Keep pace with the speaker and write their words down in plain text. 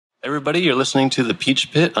Everybody, you're listening to The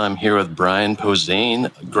Peach Pit. I'm here with Brian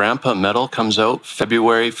Posehn. Grandpa Metal comes out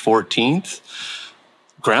February 14th.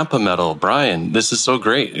 Grandpa Metal, Brian, this is so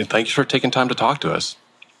great. Thank you for taking time to talk to us.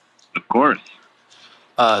 Of course.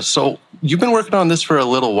 So you've been working on this for a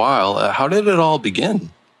little while. How did it all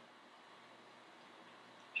begin?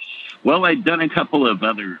 Well, I'd done a couple of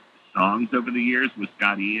other songs over the years with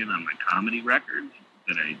Scott Ian on my comedy records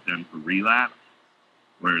that I'd done for Relapse,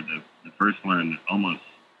 where the first one almost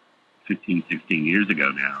 15, 16 years ago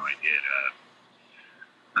now, I did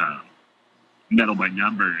Metal by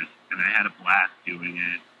Numbers, and I had a blast doing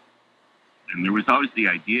it. And there was always the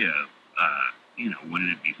idea of,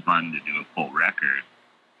 wouldn't it be fun to do a full record?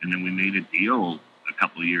 And then we made a deal a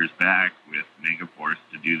couple of years back with Megaforce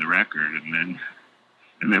to do the record, and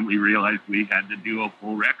then we realized we had to do a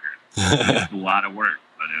full record. It's a lot of work,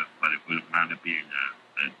 but it wound up being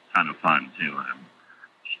a ton of fun too. And I'm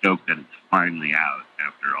stoked that it's finally out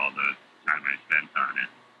after all the time I spent on it.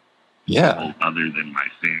 Yeah. People other than my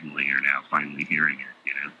family are now finally hearing it,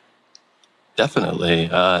 Definitely.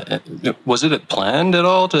 Was it planned at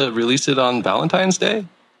all to release it on Valentine's Day?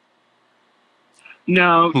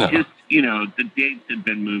 No. Just, the dates had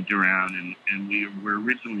been moved around, and we were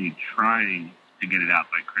originally trying to get it out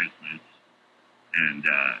by Christmas, and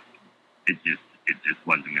it just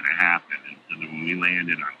wasn't going to happen. And so then when we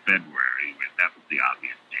landed on February, that was the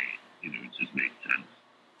obvious date. It just made sense.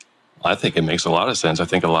 I think it makes a lot of sense. I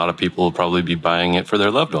think a lot of people will probably be buying it for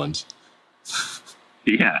their loved ones.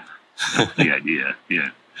 Yeah, that's the idea. Yeah.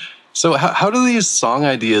 So how do these song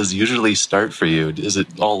ideas usually start for you? Is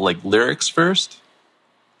it all like lyrics first?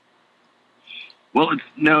 Well,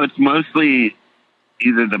 it's mostly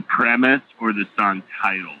either the premise or the song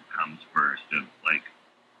title comes first. Of like,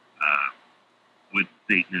 with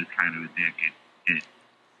Satan is kind of a dick,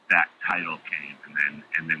 that title came,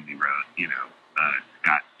 and then we wrote,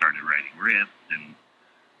 Scott started writing riffs, and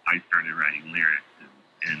I started writing lyrics,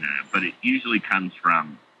 but it usually comes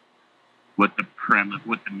from what the premise,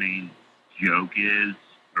 what the main joke is,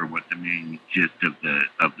 or what the main gist of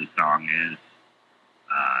the song is.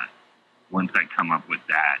 Once I come up with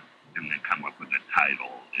that, and then come up with a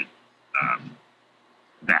title,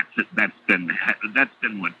 that's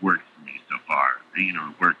been what works for me so far.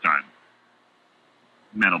 It worked on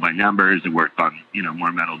Metal by Numbers. It worked on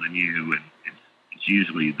More Metal Than You, and it's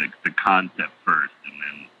usually the concept first, and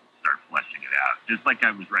then start fleshing it out. Just like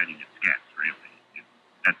I was writing a sketch, really.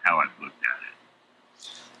 That's how I've looked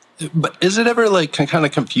at it. But is it ever like kind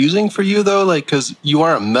of confusing for you though? Like, because you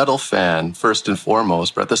are a metal fan first and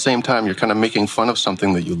foremost, but at the same time, you're kind of making fun of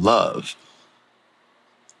something that you love.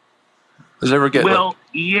 Does it ever get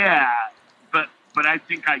yeah, but I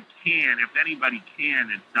think I can. If anybody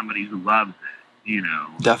can, it's somebody who loves it.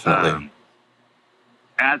 Definitely.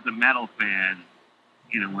 As a metal fan,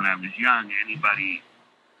 when I was young, anybody,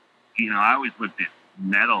 I always looked at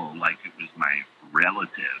metal like it was my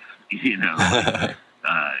relative.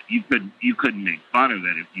 You couldn't make fun of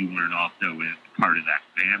it if you weren't also part of that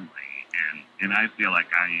family, and I feel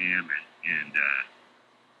like I am, and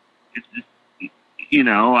it's just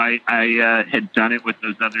I had done it with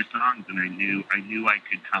those other songs, and I knew I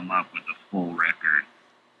could come up with a full record,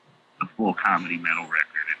 a full comedy metal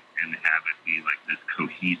record, and have it be like this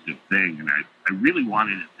cohesive thing, and I really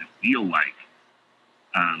wanted it to feel like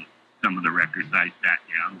some of the records I sat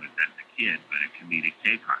down with as a kid, but a comedic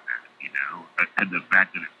take on that. And the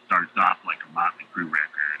fact that it starts off like a Motley Crue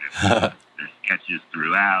record, and there's sketches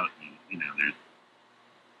throughout, and there's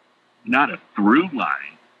not a through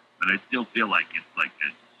line, but I still feel like it's like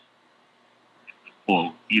this.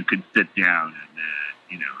 Well, you could sit down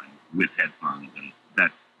and with headphones, and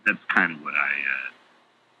that's kind of what I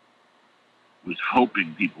was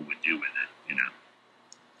hoping people would do with it.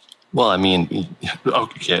 Well, I mean,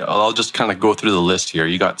 okay, I'll just kind of go through the list here.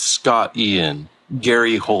 You got Scott Ian,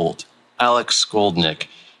 Gary Holt, Alex Skolnick,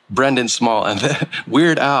 Brendan Small, and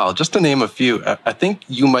Weird Al, just to name a few. I think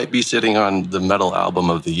you might be sitting on the metal album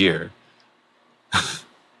of the year.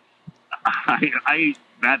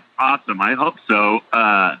 That's awesome. I hope so.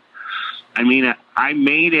 I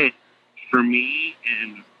made it for me,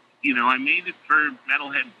 and I made it for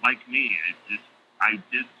metalheads like me. I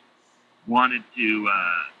just wanted to,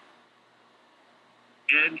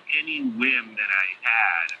 any whim that I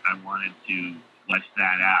had, I wanted to flesh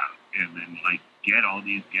that out, and then get all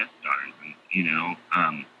these guest stars,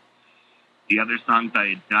 and the other songs I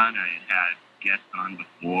had done, I had guests on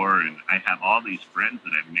before, and I have all these friends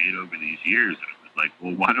that I've made over these years, and it was like,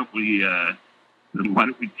 well, why don't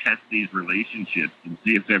we test these relationships and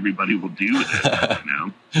see if everybody will do this,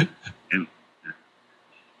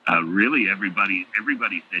 And really everybody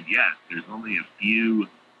said yes. There's only a few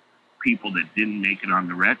people that didn't make it on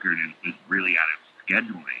the record, and it was really out of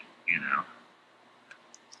scheduling,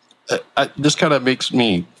 This kind of makes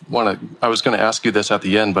me want to. I was going to ask you this at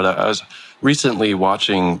the end, but I was recently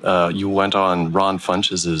watching. You went on Ron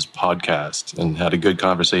Funches' podcast and had a good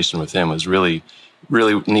conversation with him. It was really,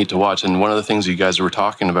 really neat to watch. And one of the things you guys were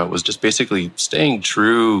talking about was just basically staying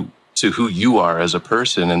true to who you are as a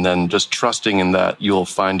person, and then just trusting in that you'll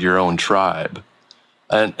find your own tribe.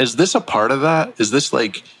 And is this a part of that? Is this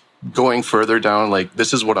like going further down? Like,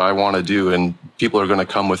 this is what I want to do, and people are going to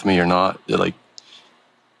come with me or not? Like.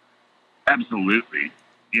 Absolutely.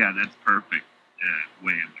 Yeah, that's perfect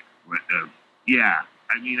way of yeah.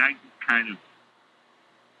 I mean,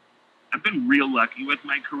 I've been real lucky with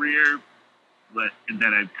my career, but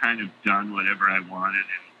that I've kind of done whatever I wanted.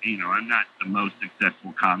 And, I'm not the most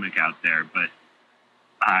successful comic out there, but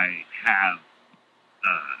I have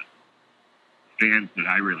fans that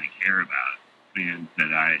I really care about, fans that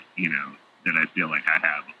that I feel like I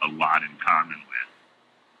have a lot in common with.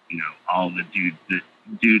 All the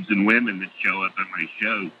dudes and women that show up at my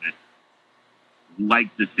shows that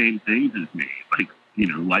like the same things as me,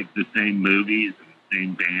 like the same movies and the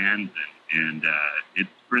same bands, and it's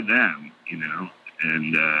for them, and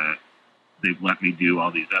they've let me do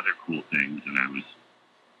all these other cool things, and I was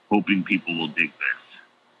hoping people will dig this.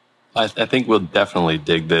 I think we'll definitely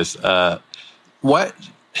dig this.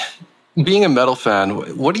 Being a metal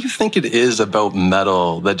fan, what do you think it is about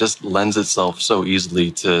metal that just lends itself so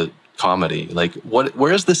easily to comedy? Like,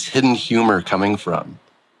 where is this hidden humor coming from?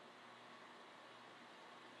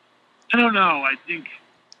 I don't know. I think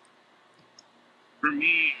for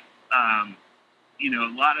me, a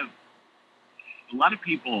lot of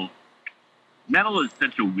people, metal is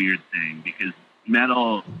such a weird thing because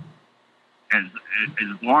metal, as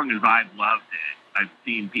long as I've loved it, I've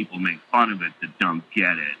seen people make fun of it that don't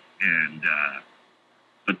get it, and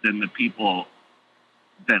but then the people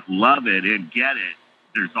that love it and get it,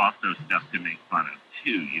 there's also stuff to make fun of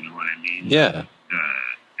too. You know what I mean? Yeah.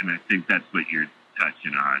 And I think that's what you're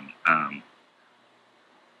touching on.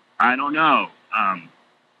 I don't know.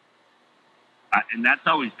 And that's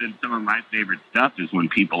always been some of my favorite stuff, is when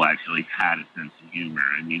people actually had a sense of humor.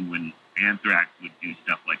 I mean, when Anthrax would do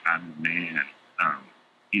stuff like I'm the Man,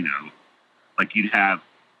 like you'd have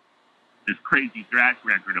this crazy thrash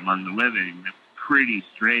record, Among the Living, that's pretty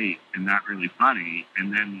straight and not really funny,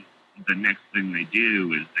 and then the next thing they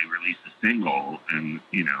do is they release a single, and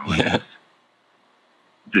Yeah. it's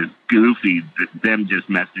this goofy, them just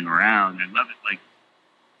messing around. I love it. Like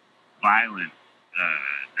Violence,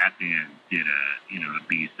 that band did a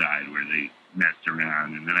B-side where they messed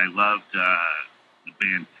around, and then I loved the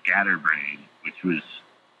band Scatterbrain, which was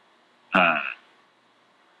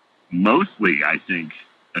mostly, I think,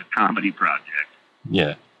 a comedy project.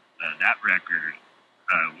 Yeah. That record,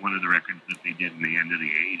 one of the records that they did in the end of the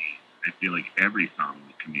 80s, I feel like every song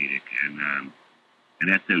was comedic, and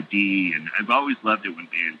SOD, and I've always loved it when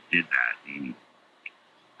bands did that. And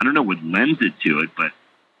I don't know what lends it to it, but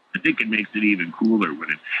I think it makes it even cooler when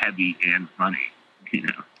it's heavy and funny,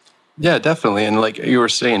 Yeah, definitely. And like you were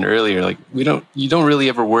saying earlier, like you don't really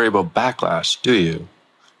ever worry about backlash, do you?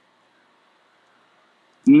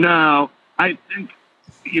 No, I think,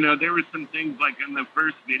 there were some things like in the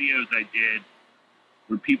first videos I did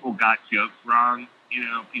where people got jokes wrong.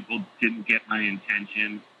 People didn't get my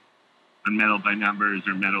intention on Metal by Numbers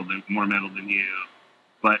or More Metal Than You,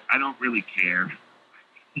 but I don't really care.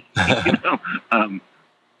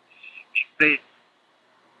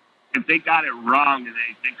 If they got it wrong and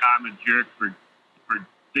they think I'm a jerk for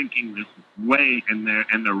thinking this way, and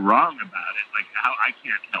they're wrong about it, like I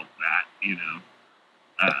can't help that,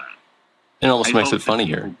 It almost makes it people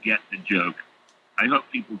funnier. get the joke. I hope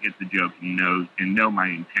people get the joke and know my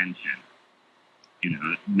intention.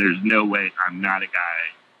 There's no way I'm not a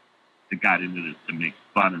guy that got into this to make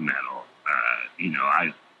fun of metal.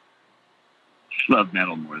 I love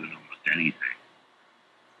metal more than almost anything.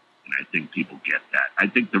 And I think people get that. I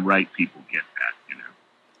think the right people get that,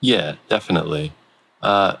 Yeah, definitely.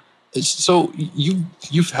 So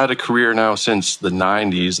you've had a career now since the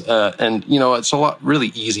 90s, and it's a lot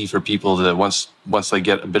really easy for people to once they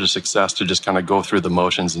get a bit of success to just kind of go through the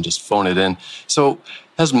motions and just phone it in. So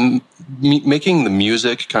has making the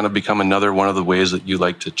music kind of become another one of the ways that you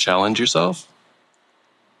like to challenge yourself?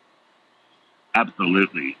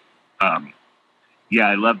 Absolutely. Yeah,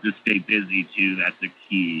 I love to stay busy too. That's a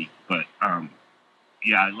key. But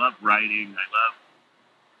yeah, I love writing. I love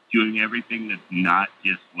doing everything that's not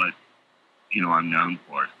just what I'm known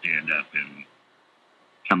for, stand up and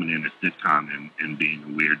coming in a sitcom and being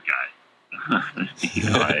a weird guy.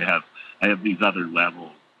 I have these other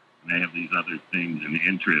levels, and I have these other things and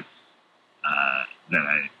interests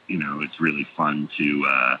that it's really fun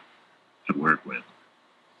to work with.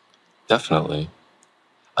 Definitely.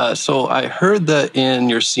 So I heard that in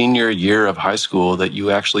your senior year of high school that you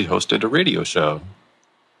actually hosted a radio show.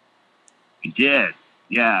 I did,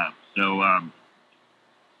 yeah. So I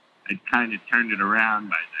kind of turned it around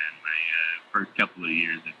by then. My first couple of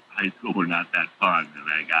years at high school were not that fun, and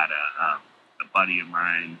I got a buddy of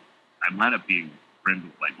mine. I wound up being friends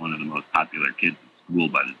with like one of the most popular kids at school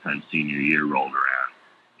by the time senior year rolled around,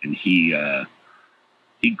 and he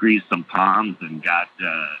greased some palms and got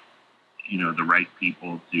the right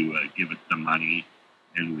people to give us some money,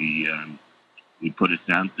 and we put a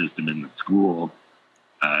sound system in the school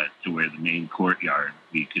to where the main courtyard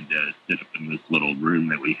we could sit up in this little room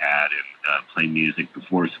that we had and play music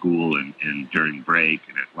before school and during break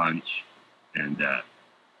and at lunch, and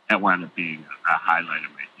that wound up being a highlight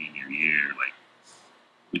of my senior year. Like,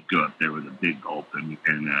 we'd go up there with a big gulp and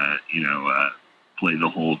play the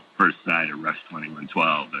whole first side of Rush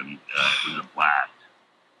 2112, and it was a blast.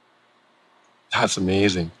 That's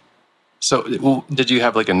amazing. So did you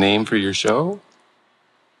have like a name for your show?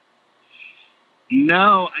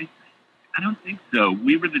 No, I don't think so.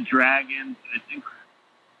 We were the Dragons. I think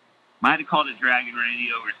might have called it Dragon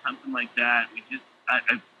Radio or something like that. We just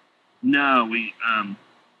it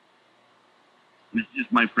was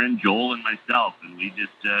just my friend Joel and myself, and we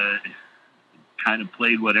just kind of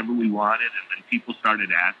played whatever we wanted, and then people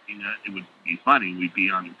started asking us. It would be funny. We'd be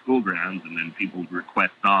on the school grounds, and then people would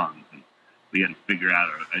request songs, and we had to figure out,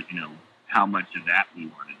 how much of that we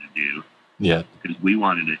wanted to do. Yeah. Because we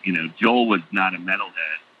wanted it. Joel was not a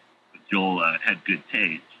metalhead, but Joel had good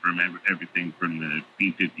taste from everything from the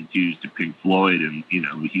B-52s to Pink Floyd, and,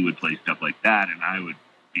 he would play stuff like that, and I would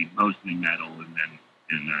be mostly metal and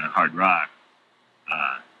then hard rock.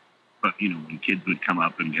 But, when kids would come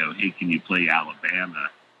up and go, hey, can you play Alabama?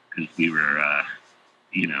 Because we were,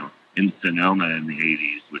 in Sonoma in the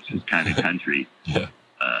 80s, which is kind of country. Yeah.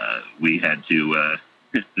 We had to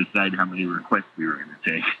decide how many requests we were going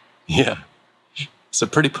to take. Yeah. It's a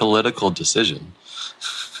pretty political decision.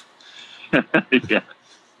 Yeah.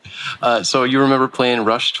 So you remember playing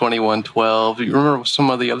Rush 2112. You remember some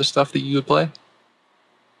of the other stuff that you would play?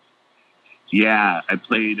 Yeah, I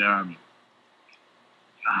played, God,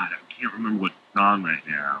 I can't remember what song right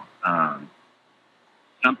now.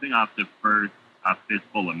 Something off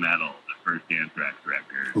Fistful of Metal, the first Anthrax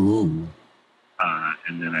record. Ooh.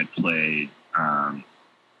 And then I played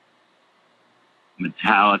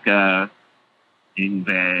Metallica,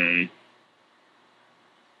 Yngwie,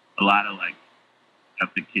 a lot of like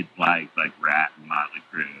stuff the kids like Rat and Motley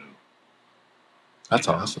Crue. That's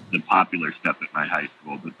awesome. The popular stuff at my high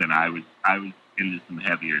school, but then I was into some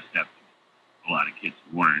heavier stuff a lot of kids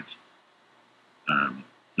weren't.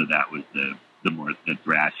 So that was the more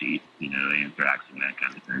thrashy, the Anthrax and that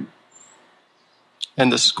kind of thing.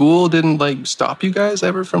 And the school didn't stop you guys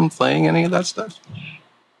ever from playing any of that stuff?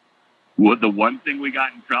 Well, the one thing we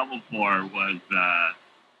got in trouble for was, I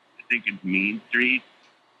think it's Mean Street,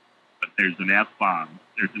 but there's an F-bomb.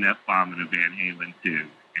 There's an F-bomb in a Van Halen too.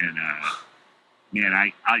 And, man,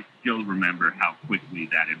 I still remember how quickly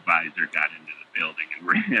that advisor got into the building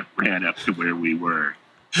and ran up to where we were.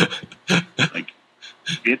 Like,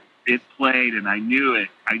 it played, and I knew it.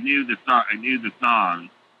 I knew the song,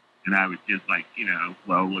 and I was just like,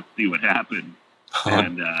 well, let's see what happened.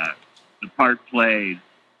 And the part played,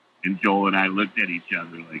 and Joel and I looked at each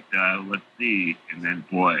other like, let's see. And then,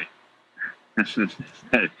 boy,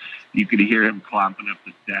 you could hear him clomping up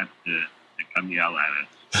the steps to come yell at us.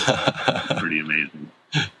 It's pretty amazing.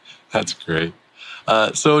 That's great.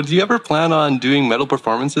 So do you ever plan on doing metal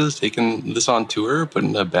performances, taking this on tour,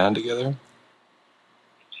 putting a band together?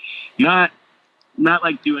 Not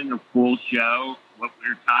like doing a full show. What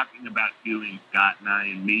we're talking about doing, Scott and I,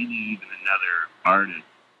 and maybe even another artist,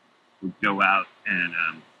 would go out and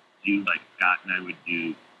do, like Scott and I would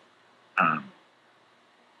do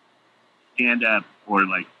stand up or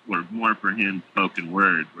more for him spoken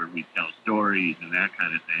word, where we tell stories and that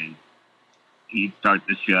kind of thing. He'd start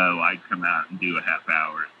the show, I'd come out and do a half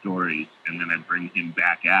hour of stories, and then I'd bring him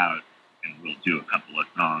back out and we'll do a couple of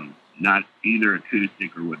songs, not either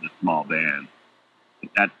acoustic or with a small band.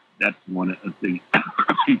 But that's one of the things.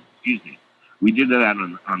 Excuse me. We did that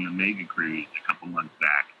on the Mega Cruise a couple months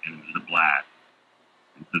back, and it was a blast.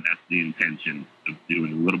 And so that's the intention of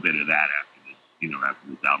doing a little bit of that after this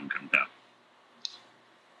album comes out.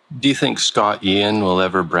 Do you think Scott Ian will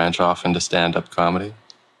ever branch off into stand-up comedy?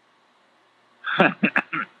 I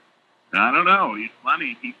don't know. He's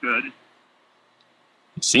funny. He could.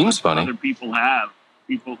 It seems funny. Other people have.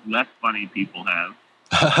 Less funny people have.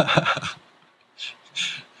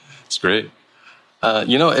 It's great.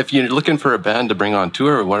 If you're looking for a band to bring on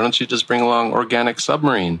tour, why don't you just bring along Organic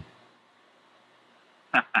Submarine?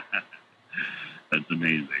 That's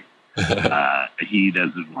amazing. He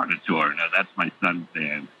doesn't want to tour. No, that's my son's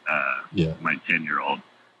band, my 10-year-old.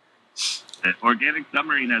 Organic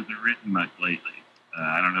Submarine hasn't written much lately.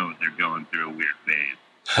 I don't know if they're going through a weird phase.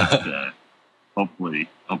 But, hopefully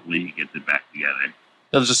he gets it back together.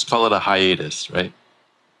 Let's just call it a hiatus, right?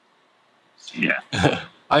 Yeah.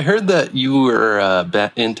 I heard that you were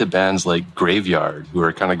into bands like Graveyard, who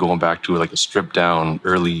are kind of going back to like a stripped down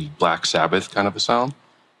early Black Sabbath kind of a sound.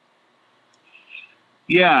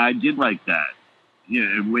 Yeah, I did like that.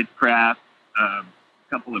 Yeah, Witchcraft, a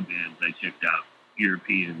couple of bands I checked out,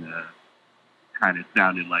 European, kind of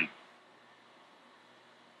sounded like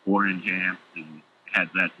Orange Amps and had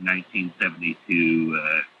that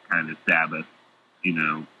 1972 kind of Sabbath,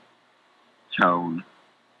 tone.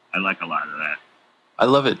 I like a lot of that. I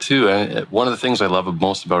love it too. And one of the things I love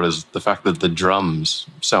most about it is the fact that the drums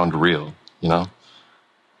sound real, Yeah.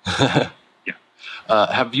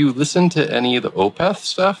 Have you listened to any of the Opeth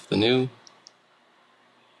stuff, the new?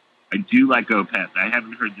 I do like Opeth. I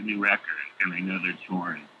haven't heard the new record, and I know they're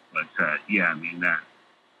touring. But, that.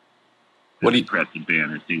 What do you impressive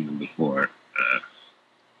band? I've seen them before.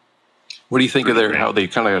 What do you think of how they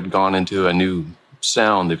kind of gone into a new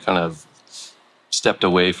sound? They've kind of stepped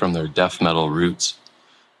away from their death metal roots.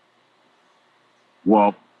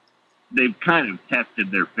 Well, they've kind of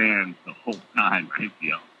tested their fans the whole time. I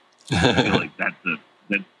feel like that's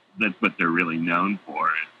what they're really known for.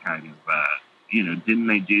 Is kind of didn't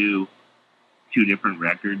they do 2 different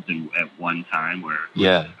records at one time? Where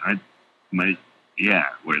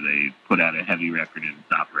where they put out a heavy record and a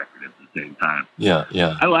soft record at the same time. Yeah.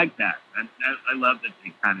 I like that. I love that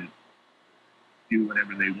they kind of do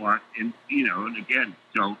whatever they want, and and again,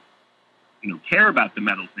 don't care about the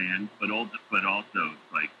metal fans, but also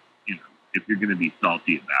like if you're going to be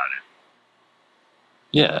salty about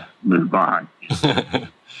it, move on.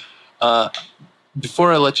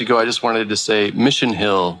 Before I let you go, I just wanted to say Mission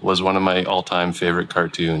Hill was one of my all-time favorite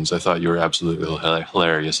cartoons. I thought you were absolutely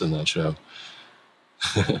hilarious in that show.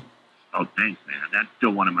 Oh, thanks, man. That's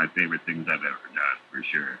still one of my favorite things I've ever done, for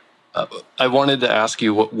sure. I wanted to ask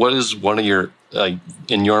you, what is one of your,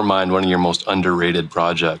 in your mind, one of your most underrated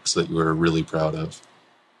projects that you were really proud of?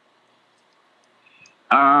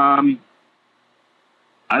 I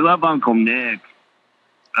love Uncle Nick,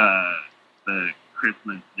 the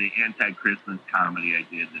anti-Christmas comedy I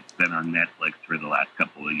did that's been on Netflix for the last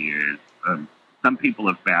couple of years. Some people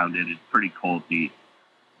have found it. It's pretty culty,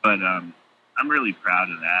 but I'm really proud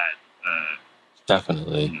of that.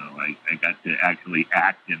 Definitely. I got to actually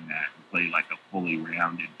act in that and play like a fully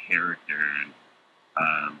rounded character.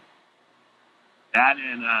 And that,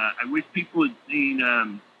 and I wish people had seen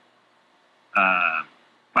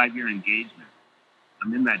 5 Year Engagement.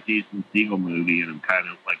 I'm in that Jason Segel movie, and I'm kind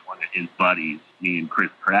of like one of his buddies, me and Chris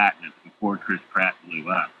Pratt, and it's before Chris Pratt blew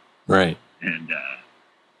up. Right. And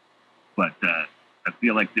but I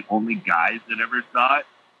feel like the only guys that ever saw it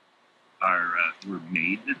were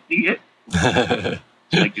made to see it.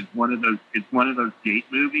 Like it's one of those date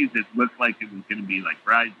movies. It looked like it was going to be like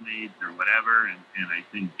Bridesmaids or whatever, and I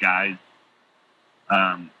think guys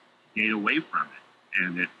stayed away from it,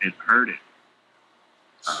 and it hurt it.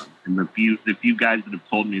 And the few guys that have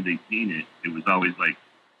told me they've seen it, it was always like,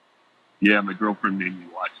 yeah, my girlfriend made me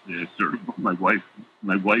watch this, or my wife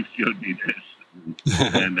showed me this,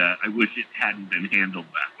 and I wish it hadn't been handled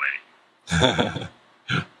that way.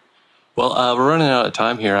 Well, we're running out of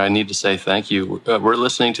time here. I need to say thank you. We're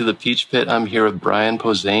listening to The Peach Pit. I'm here with Brian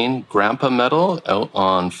Posehn, Grandpa Metal, out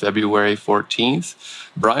on February 14th.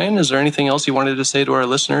 Brian, is there anything else you wanted to say to our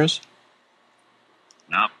listeners?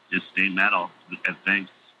 No, just stay metal.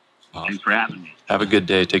 Thanks. Awesome. Thanks for having me. Have a good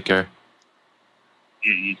day. Take care.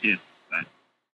 Yeah, you too.